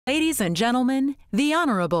Ladies and gentlemen, the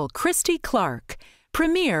Honourable Christy Clark,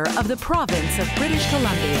 Premier of the Province of British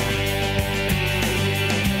Columbia.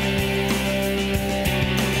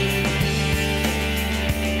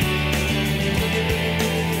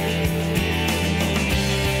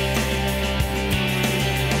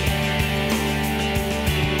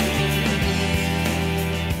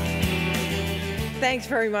 Thanks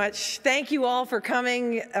very much. Thank you all for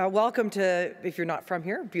coming. Welcome to, if you're not from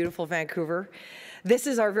here, beautiful Vancouver. This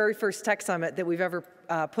is our very first tech summit that we've ever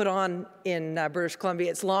put on in British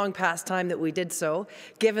Columbia. It's long past time that we did so,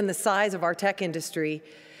 given the size of our tech industry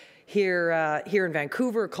here in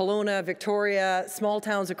Vancouver, Kelowna, Victoria, small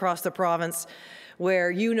towns across the province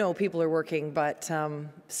where people are working, but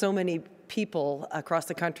so many people across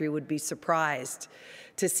the country would be surprised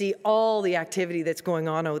to see all the activity that's going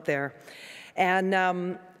on out there. And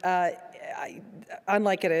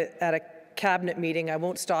unlike at a cabinet meeting, I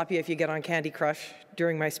won't stop you if you get on Candy Crush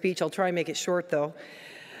during my speech. I'll try and make it short, though.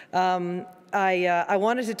 I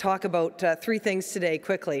wanted to talk about three things today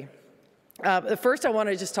quickly. First, I want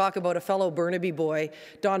to just talk about a fellow Burnaby boy,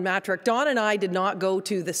 Don Matrick. Don and I did not go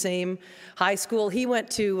to the same high school. He went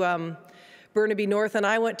to Burnaby North and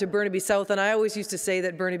I went to Burnaby South, and I always used to say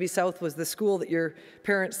that Burnaby South was the school that your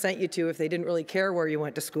parents sent you to if they didn't really care where you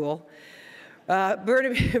went to school.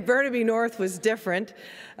 Burnaby North was different,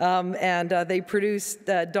 and they produced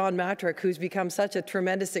Don Matrick, who's become such a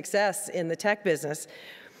tremendous success in the tech business.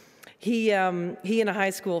 He and a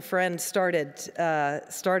high school friend started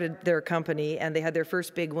their company, and they had their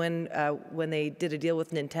first big win when they did a deal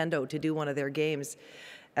with Nintendo to do one of their games,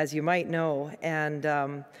 as you might know.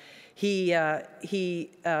 And he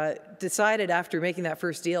decided after making that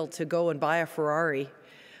first deal to go and buy a Ferrari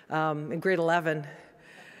in grade 11.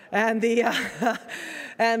 And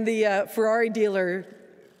the Ferrari dealer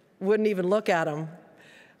wouldn't even look at him.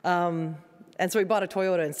 And so he bought a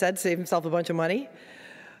Toyota instead, saved himself a bunch of money.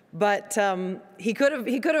 But he could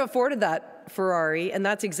have afforded that Ferrari, and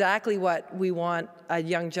that's exactly what we want a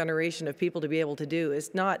young generation of people to be able to do, is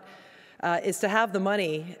to have the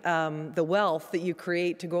money, the wealth that you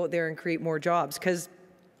create to go out there and create more jobs. Because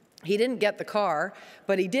he didn't get the car,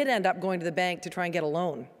 but he did end up going to the bank to try and get a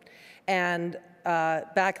loan. And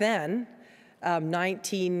back then,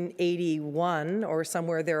 1981 or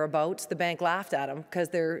somewhere thereabouts, the bank laughed at him because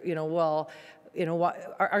they're,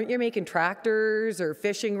 aren't you making tractors or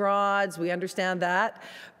fishing rods? We understand that.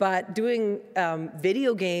 But doing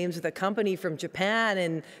video games with a company from Japan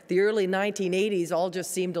in the early 1980s all just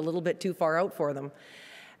seemed a little bit too far out for them.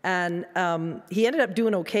 And he ended up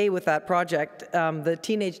doing okay with that project. The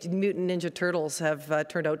Teenage Mutant Ninja Turtles have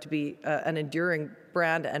turned out to be an enduring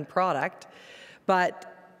brand and product. But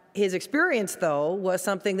his experience, though, was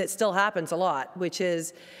something that still happens a lot, which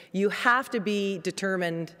is you have to be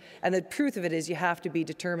determined, and the truth of it is you have to be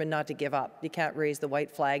determined not to give up. You can't raise the white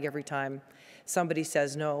flag every time somebody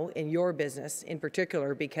says no in your business in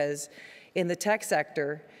particular, because in the tech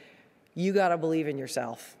sector, you got to believe in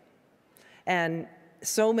yourself. And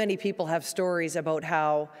so many people have stories about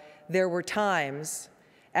how there were times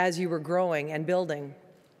as you were growing and building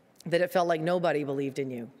that it felt like nobody believed in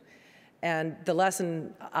you. And the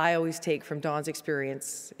lesson I always take from Don's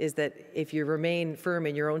experience is that if you remain firm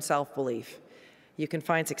in your own self-belief, you can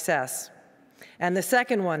find success. And the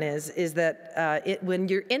second one is that when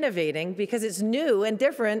you're innovating, because it's new and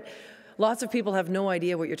different, lots of people have no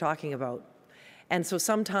idea what you're talking about. And so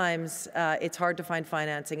sometimes it's hard to find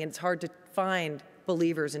financing, and it's hard to find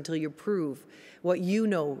believers until you prove what you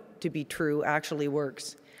know to be true actually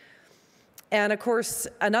works. And of course,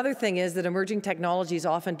 another thing is that emerging technologies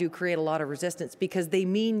often do create a lot of resistance because they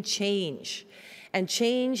mean change. And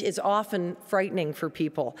change is often frightening for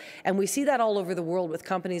people. And we see that all over the world with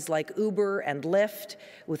companies like Uber and Lyft,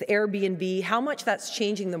 with Airbnb, how much that's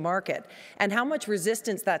changing the market and how much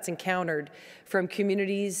resistance that's encountered from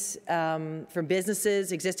communities, from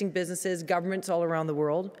businesses, existing businesses, governments all around the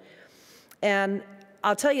world. And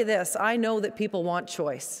I'll tell you this, I know that people want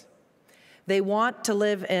choice. They want to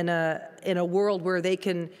live in a world where they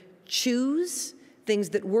can choose things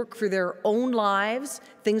that work for their own lives,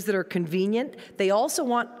 things that are convenient. They also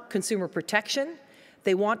want consumer protection.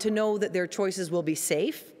 They want to know that their choices will be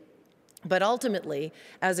safe. But ultimately,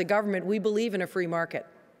 as a government, we believe in a free market,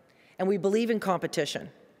 and we believe in competition,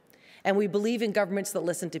 and we believe in governments that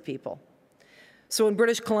listen to people. So in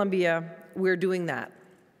British Columbia, we're doing that.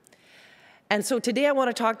 And so today I want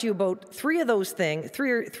to talk to you about three of those things,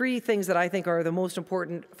 three things that I think are the most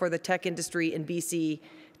important for the tech industry in BC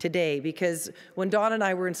today, because when Don and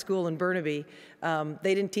I were in school in Burnaby,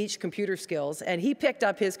 they didn't teach computer skills, and he picked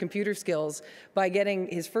up his computer skills by getting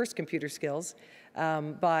his first computer skills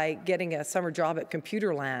by getting a summer job at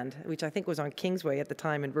Computerland, which I think was on Kingsway at the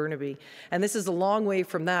time in Burnaby. And this is a long way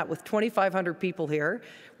from that. With 2,500 people here,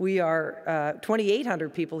 we are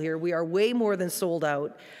 2,800 people here. We are way more than sold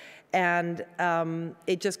out. And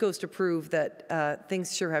it just goes to prove that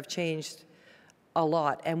things sure have changed a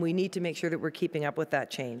lot, and we need to make sure that we're keeping up with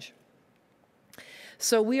that change.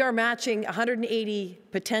 So we are matching 180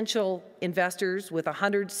 potential investors with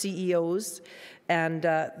 100 CEOs and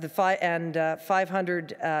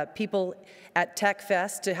 500 people at Tech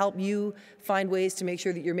Fest to help you find ways to make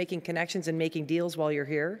sure that you're making connections and making deals while you're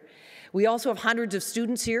here. We also have hundreds of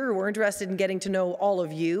students here who are interested in getting to know all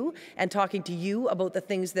of you and talking to you about the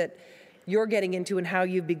things that you're getting into and how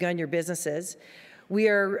you've begun your businesses. We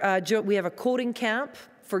have a coding camp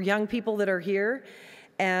for young people that are here,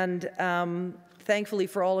 and thankfully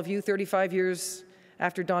for all of you, 35 years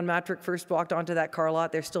after Don Matrick first walked onto that car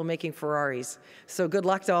lot, they're still making Ferraris. So good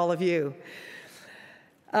luck to all of you.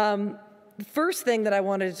 The first thing that I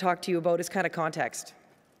wanted to talk to you about is kind of context.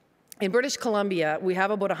 In British Columbia, we have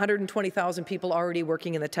about 120,000 people already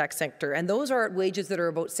working in the tech sector, and those are at wages that are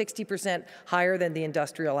about 60% higher than the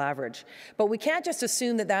industrial average. But we can't just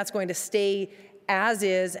assume that that's going to stay as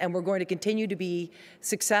is, and we're going to continue to be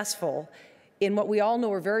successful in what we all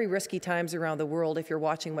know are very risky times around the world, if you're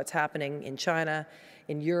watching what's happening in China,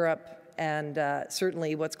 in Europe, and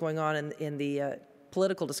certainly what's going on in the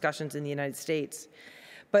political discussions in the United States.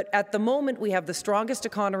 But at the moment, we have the strongest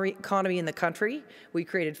economy in the country. We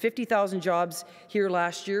created 50,000 jobs here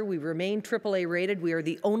last year. We remain AAA rated. We are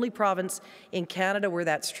the only province in Canada where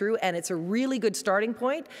that's true, and it's a really good starting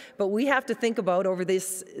point. But we have to think about, over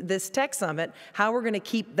this tech summit, how we're going to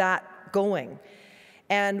keep that going.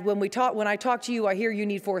 And when I talk to you, I hear you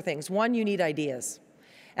need 4 things. 1, you need ideas.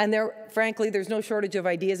 And frankly, there's no shortage of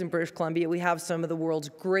ideas in British Columbia. We have some of the world's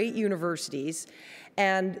great universities,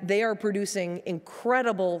 and they are producing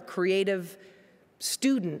incredible creative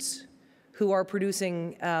students who are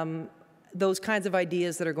producing those kinds of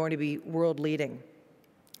ideas that are going to be world leading.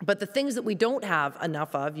 But the things that we don't have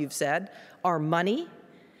enough of, you've said, are money,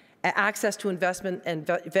 access to investment and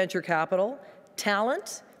venture capital,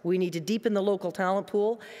 talent. We need to deepen the local talent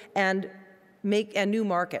pool, and new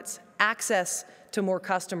markets, access to more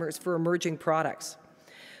customers for emerging products.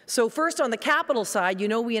 So first, on the capital side, you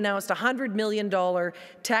know we announced a $100 million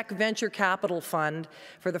tech venture capital fund.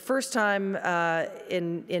 For the first time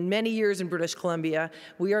in many years in British Columbia,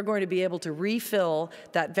 we are going to be able to refill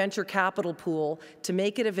that venture capital pool to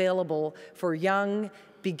make it available for young,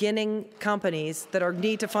 beginning companies that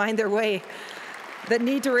need to find their way, that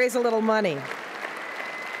need to raise a little money.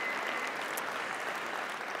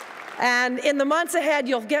 And in the months ahead,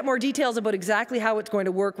 you'll get more details about exactly how it's going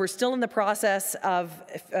to work. We're still in the process of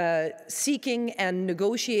seeking and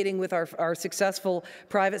negotiating with our successful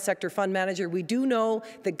private sector fund manager. We do know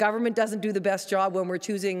that government doesn't do the best job when we're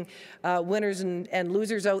choosing winners and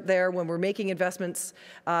losers out there, when we're making investments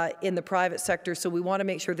in the private sector. So we want to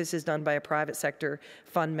make sure this is done by a private sector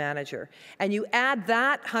fund manager. And you add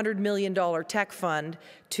that $100 million tech fund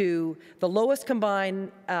to the lowest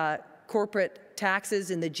combined corporate taxes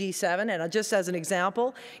in the G7, and just as an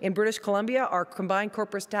example, in British Columbia, our combined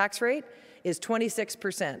corporate tax rate is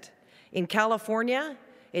 26%. In California,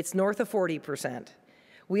 it's north of 40%.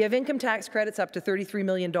 We have income tax credits up to $33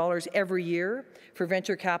 million every year for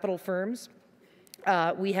venture capital firms.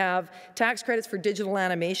 We have tax credits for digital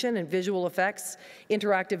animation and visual effects,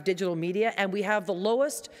 interactive digital media, and we have the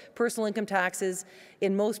lowest personal income taxes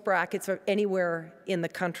in most brackets of anywhere in the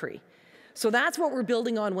country. So that's what we're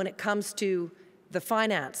building on when it comes to the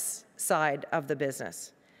finance side of the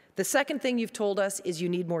business. The second thing you've told us is you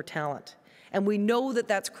need more talent. And we know that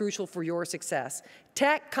that's crucial for your success.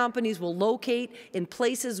 Tech companies will locate in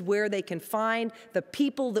places where they can find the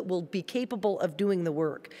people that will be capable of doing the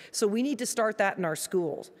work. So we need to start that in our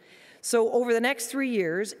schools. So over the next 3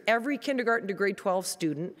 years, every kindergarten to grade 12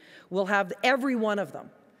 student will have, every one of them,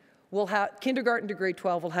 kindergarten to grade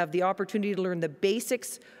 12 will have the opportunity to learn the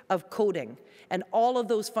basics of coding and all of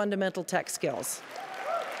those fundamental tech skills.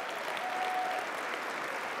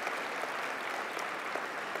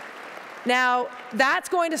 Now, that's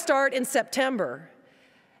going to start in September,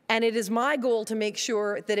 and it is my goal to make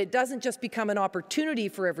sure that it doesn't just become an opportunity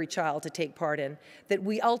for every child to take part in, that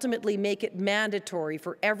we ultimately make it mandatory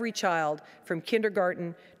for every child from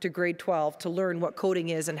kindergarten to grade 12 to learn what coding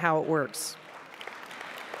is and how it works.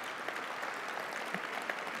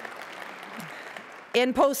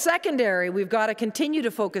 In post-secondary, we've got to continue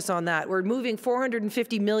to focus on that. We're moving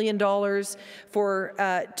 $450 million for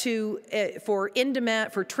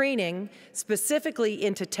in-demand, for training, specifically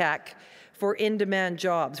into tech, for in-demand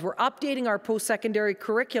jobs. We're updating our post-secondary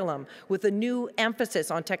curriculum with a new emphasis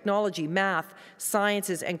on technology, math,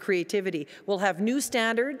 sciences, and creativity. We'll have new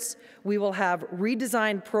standards, we will have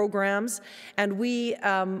redesigned programs, and we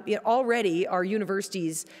already, our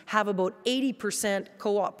universities have about 80%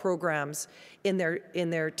 co-op programs in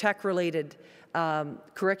their tech-related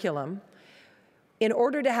curriculum. In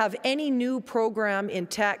order to have any new program in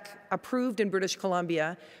tech approved in British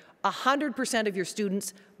Columbia, 100% of your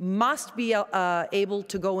students must be able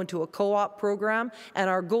to go into a co-op program, and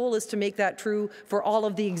our goal is to make that true for all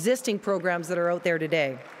of the existing programs that are out there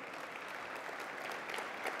today.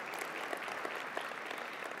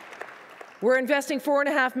 We're investing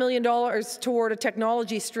 $4.5 million toward a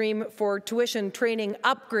technology stream for tuition training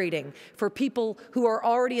upgrading for people who are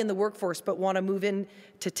already in the workforce but want to move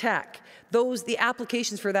into tech. The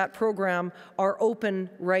applications for that program are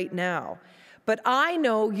open right now. But I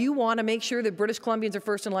know you want to make sure that British Columbians are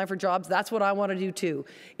first in line for jobs. That's what I want to do too.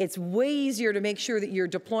 It's way easier to make sure that you're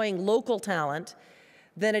deploying local talent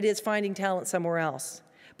than it is finding talent somewhere else.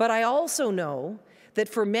 But I also know that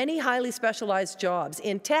for many highly specialized jobs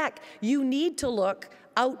in tech, you need to look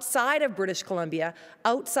outside of British Columbia,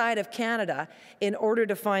 outside of Canada, in order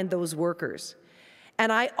to find those workers.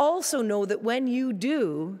 And I also know that when you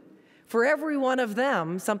do, for every one of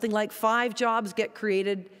them, something like 5 jobs get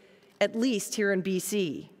created at least here in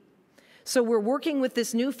BC. So we're working with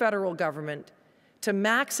this new federal government to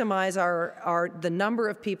maximize the number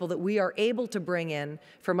of people that we are able to bring in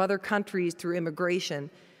from other countries through immigration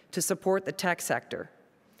to support the tech sector.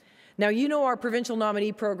 Now, you know our provincial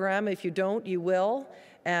nominee program. If you don't, you will.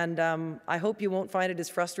 And I hope you won't find it as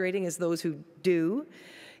frustrating as those who do.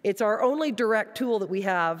 It's our only direct tool that we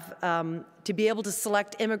have to be able to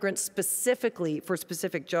select immigrants specifically for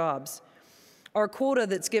specific jobs. Our quota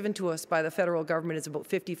that's given to us by the federal government is about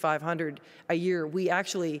 5,500 a year. We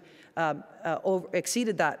actually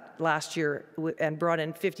exceeded that last year and brought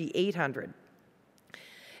in 5,800.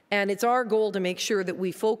 And it's our goal to make sure that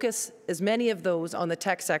we focus as many of those on the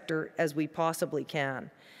tech sector as we possibly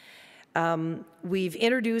can. We've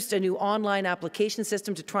introduced a new online application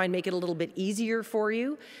system to try and make it a little bit easier for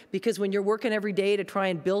you, because when you're working every day to try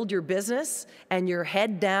and build your business and you're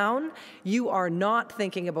head down, you are not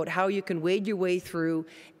thinking about how you can wade your way through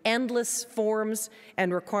endless forms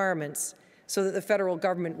and requirements so that the federal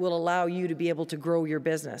government will allow you to be able to grow your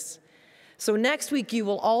business. So next week, you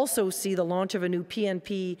will also see the launch of a new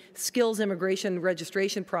PNP skills immigration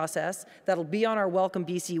registration process that'll be on our Welcome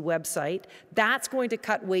BC website. That's going to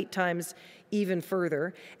cut wait times even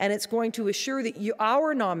further, and it's going to assure that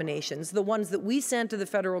our nominations, the ones that we send to the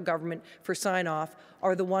federal government for sign-off,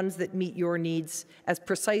 are the ones that meet your needs as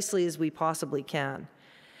precisely as we possibly can.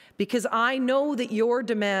 Because I know that your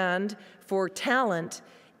demand for talent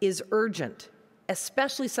is urgent,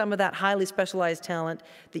 especially some of that highly specialized talent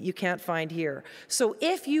that you can't find here. So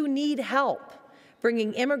if you need help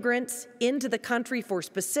bringing immigrants into the country for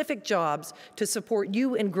specific jobs to support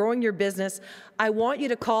you in growing your business, I want you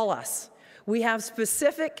to call us. We have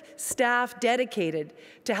specific staff dedicated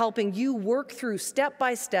to helping you work through step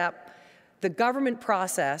by step the government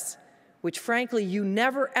process, which frankly you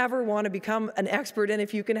never ever want to become an expert in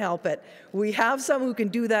if you can help it. We have some who can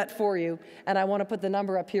do that for you, and I want to put the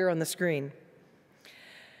number up here on the screen.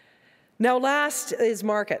 Now, last is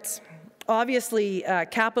markets. Obviously,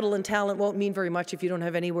 capital and talent won't mean very much if you don't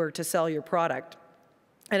have anywhere to sell your product.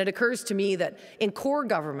 And it occurs to me that in core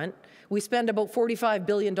government, we spend about $45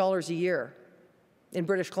 billion a year in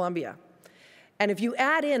British Columbia. And if you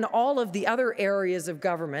add in all of the other areas of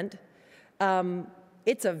government,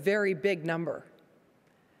 it's a very big number.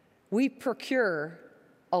 We procure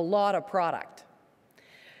a lot of product.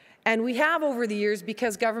 And we have over the years,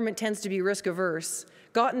 because government tends to be risk averse,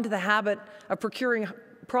 got into the habit of procuring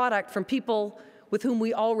product from people with whom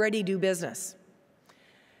we already do business.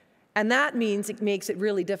 And that means it makes it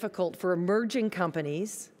really difficult for emerging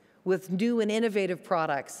companies with new and innovative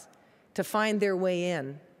products to find their way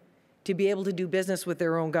in, to be able to do business with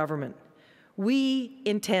their own government. We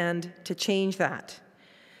intend to change that.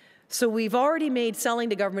 So we've already made selling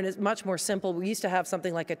to government much more simple. We used to have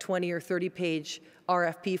something like a 20 or 30-page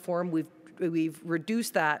RFP form. We've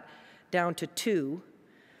reduced that down to 2.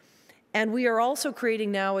 And we are also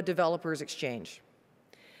creating now a developers exchange.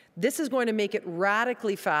 This is going to make it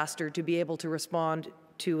radically faster to be able to respond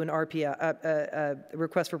to an RPA, a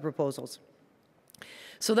request for proposals.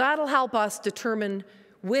 So that'll help us determine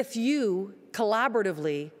with you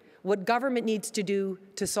collaboratively what government needs to do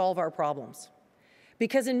to solve our problems.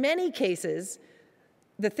 Because in many cases,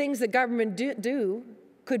 the things that government do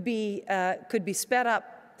could be sped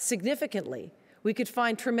up significantly. We could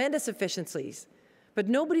find tremendous efficiencies, but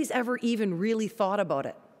nobody's ever even really thought about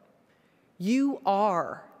it. You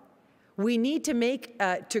are. We need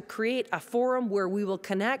to create a forum where we will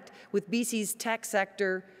connect with BC's tech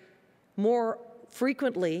sector more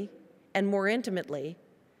frequently and more intimately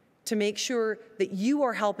to make sure that you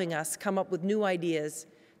are helping us come up with new ideas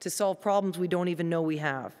to solve problems we don't even know we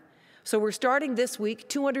have. So we're starting this week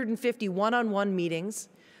 250 one-on-one meetings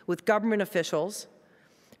with government officials.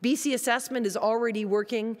 BC Assessment is already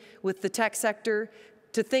working with the tech sector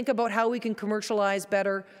to think about how we can commercialize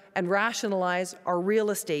better and rationalize our real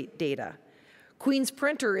estate data. Queen's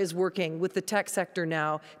Printer is working with the tech sector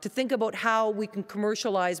now to think about how we can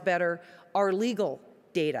commercialize better our legal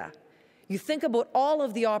data. You think about all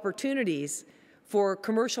of the opportunities for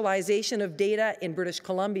commercialization of data in British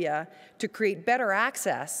Columbia to create better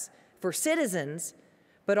access for citizens,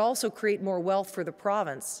 but also create more wealth for the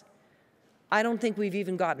province. I don't think we've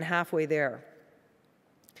even gotten halfway there.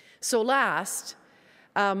 So last,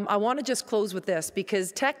 I want to just close with this,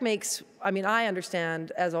 because tech makes, I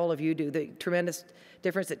understand, as all of you do, the tremendous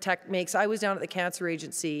difference that tech makes. I was down at the Cancer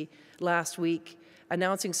Agency last week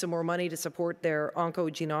announcing some more money to support their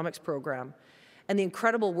oncogenomics program and the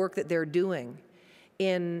incredible work that they're doing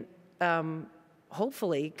in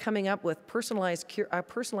hopefully coming up with a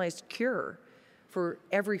personalized cure for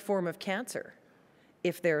every form of cancer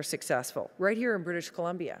if they're successful, right here in British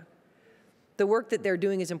Columbia. The work that they're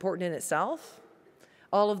doing is important in itself.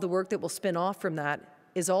 All of the work that will spin off from that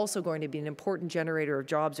is also going to be an important generator of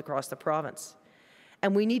jobs across the province.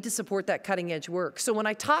 And we need to support that cutting-edge work. So when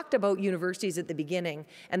I talked about universities at the beginning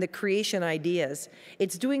and the creation ideas,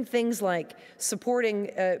 it's doing things like supporting,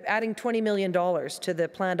 adding $20 million to the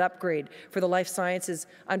planned upgrade for the Life Sciences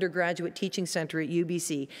Undergraduate Teaching Centre at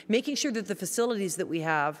UBC, making sure that the facilities that we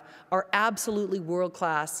have are absolutely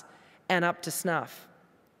world-class and up to snuff.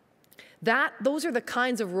 Those are the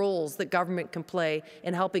kinds of roles that government can play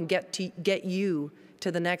in helping get you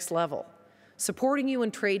to the next level. Supporting you in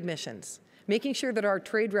trade missions, making sure that our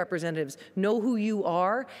trade representatives know who you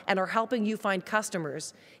are and are helping you find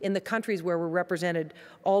customers in the countries where we're represented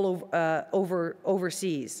all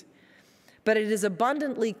overseas. But it is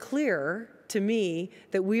abundantly clear to me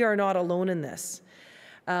that we are not alone in this.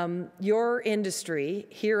 Your industry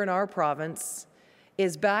here in our province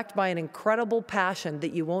is backed by an incredible passion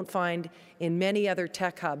that you won't find in many other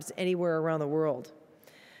tech hubs anywhere around the world.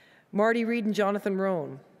 Marty Reid and Jonathan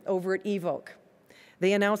Rohn over at Evoke,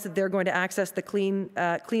 they announced that they're going to access the Clean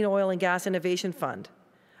Oil and Gas Innovation Fund,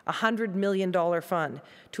 a $100 million fund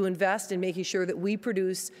to invest in making sure that we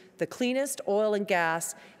produce the cleanest oil and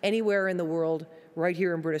gas anywhere in the world right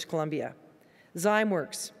here in British Columbia.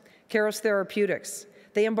 Zymeworks, Keros Therapeutics,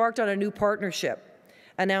 they embarked on a new partnership,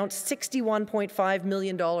 announced $61.5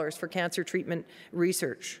 million for cancer treatment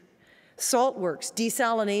research. Saltworks,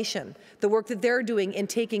 desalination, the work that they're doing in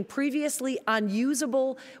taking previously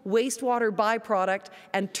unusable wastewater byproduct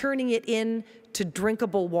and turning it into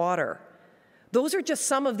drinkable water. Those are just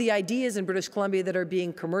some of the ideas in British Columbia that are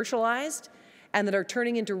being commercialized and that are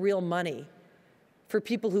turning into real money for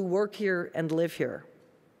people who work here and live here.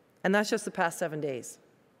 And that's just the past 7 days.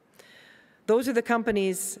 Those are the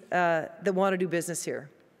companies that want to do business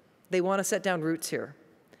here. They want to set down roots here.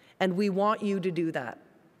 And we want you to do that.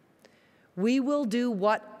 We will do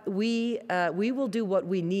what we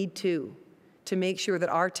need to make sure that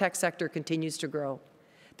our tech sector continues to grow.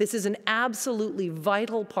 This is an absolutely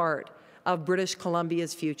vital part of British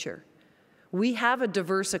Columbia's future. We have a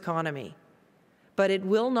diverse economy, but it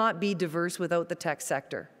will not be diverse without the tech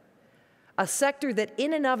sector. A sector that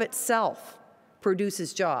in and of itself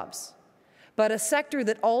produces jobs, but a sector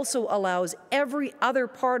that also allows every other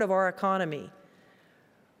part of our economy,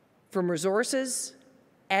 from resources,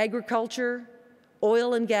 agriculture,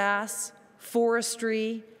 oil and gas,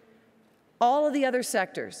 forestry, all of the other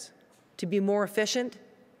sectors, to be more efficient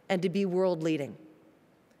and to be world-leading.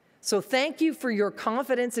 So thank you for your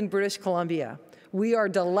confidence in British Columbia. We are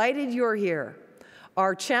delighted you're here.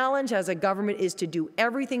 Our challenge as a government is to do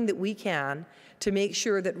everything that we can to make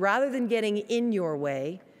sure that rather than getting in your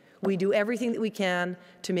way, we do everything that we can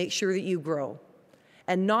to make sure that you grow.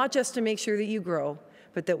 And not just to make sure that you grow,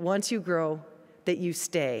 but that once you grow, that you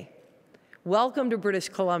stay. Welcome to British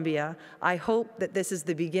Columbia. I hope that this is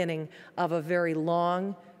the beginning of a very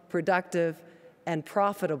long, productive, and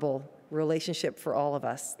profitable relationship for all of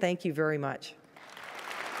us. Thank you very much.